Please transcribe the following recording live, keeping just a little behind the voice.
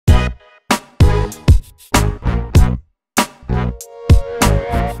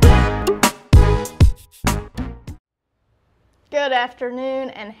Good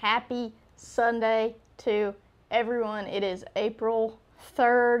afternoon and happy Sunday to everyone. It is April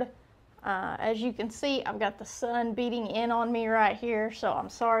 3rd. As you can see, I've got the sun beating in on me right here, so I'm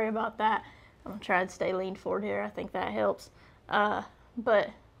sorry about that. I'm going to try to stay leaned forward here. I think that helps. But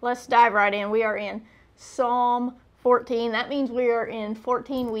let's dive right in. We are in Psalm 14. That means we are in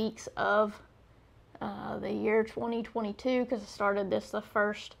 14 weeks of the year 2022, because I started this the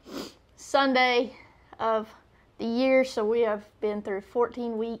first Sunday of the year. So we have been through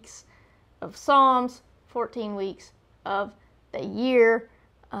 14 weeks of Psalms, 14 weeks of the year.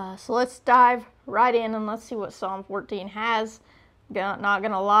 So let's dive right in and let's see what Psalm 14 has. Not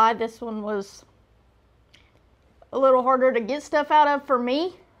gonna lie, this one was a little harder to get stuff out of for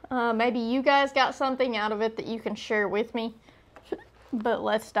me. Maybe you guys got something out of it that you can share with me, but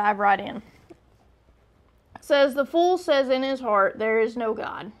let's dive right in. It says, "The fool says in his heart, there is no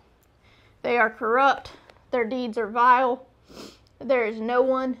God. They are corrupt, their deeds are vile. There is no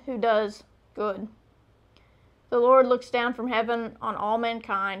one who does good. The Lord looks down from heaven on all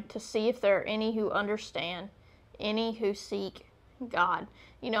mankind to see if there are any who understand, any who seek God."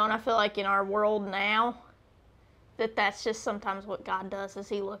 You know, and I feel like in our world now, that's just sometimes what God does, is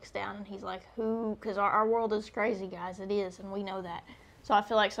he looks down and he's like, who? Because our world is crazy, guys. It is, and we know that. So I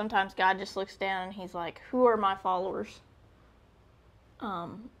feel like sometimes God just looks down and he's like, who are my followers?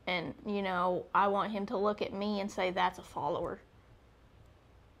 And, you know, I want him to look at me and say, that's a follower.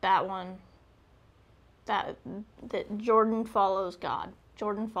 That one, that Jordyn follows God.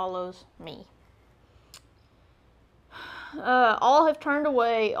 Jordyn follows me. All have turned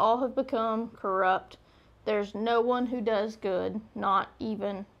away, all have become corrupt. There's no one who does good, not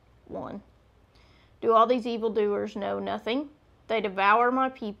even one. Do all these evildoers know nothing? They devour my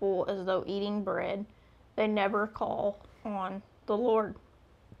people as though eating bread. They never call on the Lord.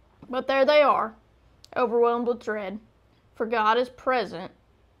 But there they are, overwhelmed with dread, for God is present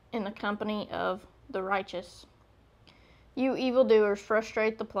in the company of the righteous. You evildoers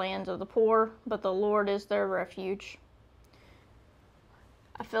frustrate the plans of the poor, but the Lord is their refuge.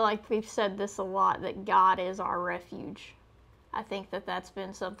 I feel like we've said this a lot, that God is our refuge. I think that that's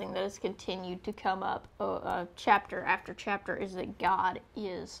been something that has continued to come up chapter after chapter, is that God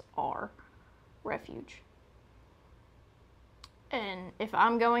is our refuge. And if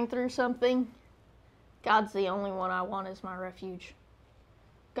I'm going through something, God's the only one I want as my refuge.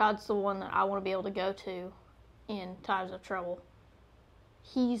 God's the one that I want to be able to go to in times of trouble.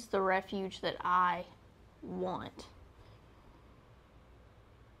 He's the refuge that I want.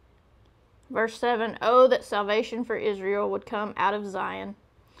 Verse 7, "Oh, that salvation for Israel would come out of Zion.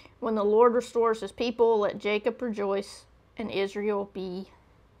 When the Lord restores his people, let Jacob rejoice and Israel be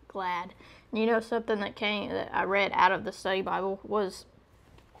glad." And you know, something that I read out of the study Bible was,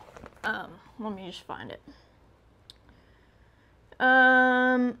 let me just find it.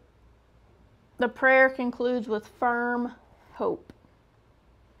 The prayer concludes with firm hope.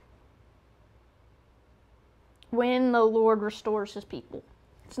 When the Lord restores his people.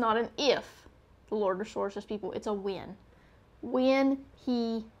 It's not an if the Lord restores his people, it's a when. When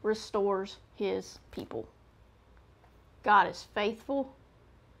he restores his people. God is faithful.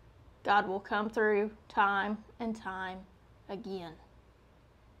 God will come through time and time again.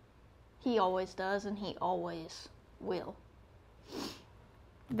 He always does, and he always will.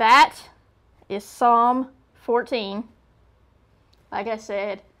 That is Psalm 14. Like I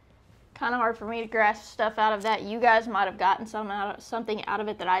said, kind of hard for me to grasp stuff out of that. You guys might have gotten something out of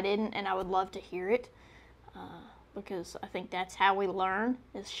it that I didn't, and I would love to hear it, because I think that's how we learn,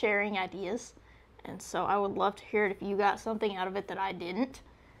 is sharing ideas. And so I would love to hear it if you got something out of it that I didn't.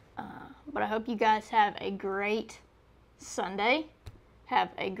 But I hope you guys have a great Sunday.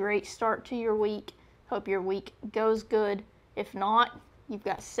 Have a great start to your week. Hope your week goes good. If not, you've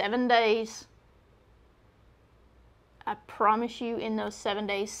got 7 days. I promise you, in those 7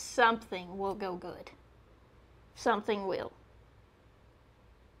 days, something will go good. Something will.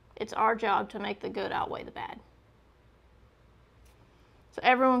 It's our job to make the good outweigh the bad. So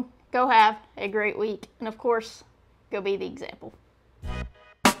everyone, go have a great week. And of course, go be the example.